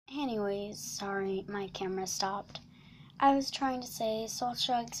guys, sorry, my camera stopped. I was trying to say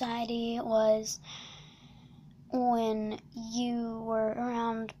social anxiety was when you were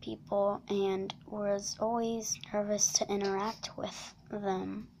around people and was always nervous to interact with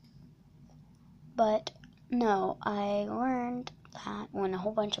them. But no, I learned that when a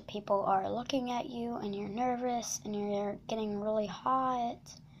whole bunch of people are looking at you and you're nervous and you're getting really hot,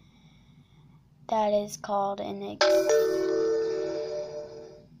 that is called an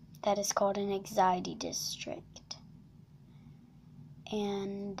anxiety district.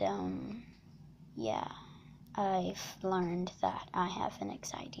 And yeah, I've learned that I have an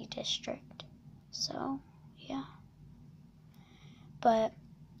anxiety district. So yeah, but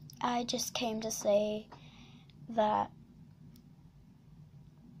I just came to say that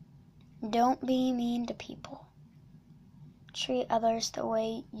don't be mean to people. Treat others the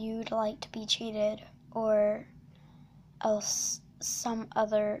way you'd like to be treated, or else some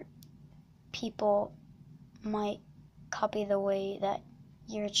other people might copy the way that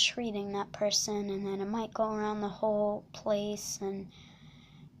you're treating that person, and then it might go around the whole place, and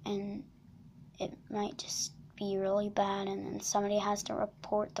it might just be really bad, and then somebody has to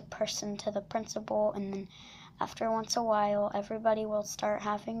report the person to the principal, and then after once a while everybody will start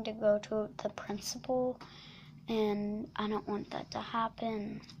having to go to the principal, and I don't want that to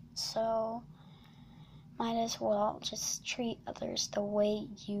happen. So might as well just treat others the way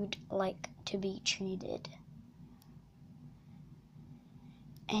you'd like to be treated.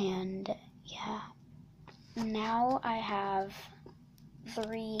 And yeah, now I have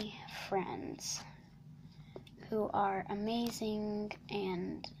 3 friends who are amazing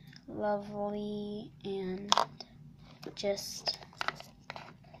and lovely and just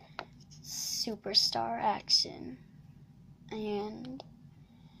superstar action. And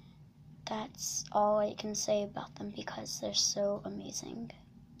that's all I can say about them because they're so amazing.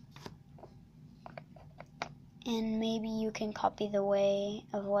 And maybe you can copy the way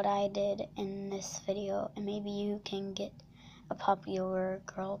of what I did in this video, and maybe you can get a popular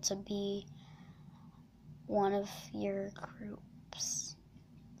girl to be one of your group's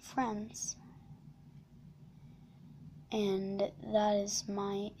friends. And that is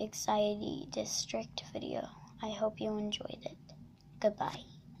my anxiety district video. I hope you enjoyed it. Goodbye.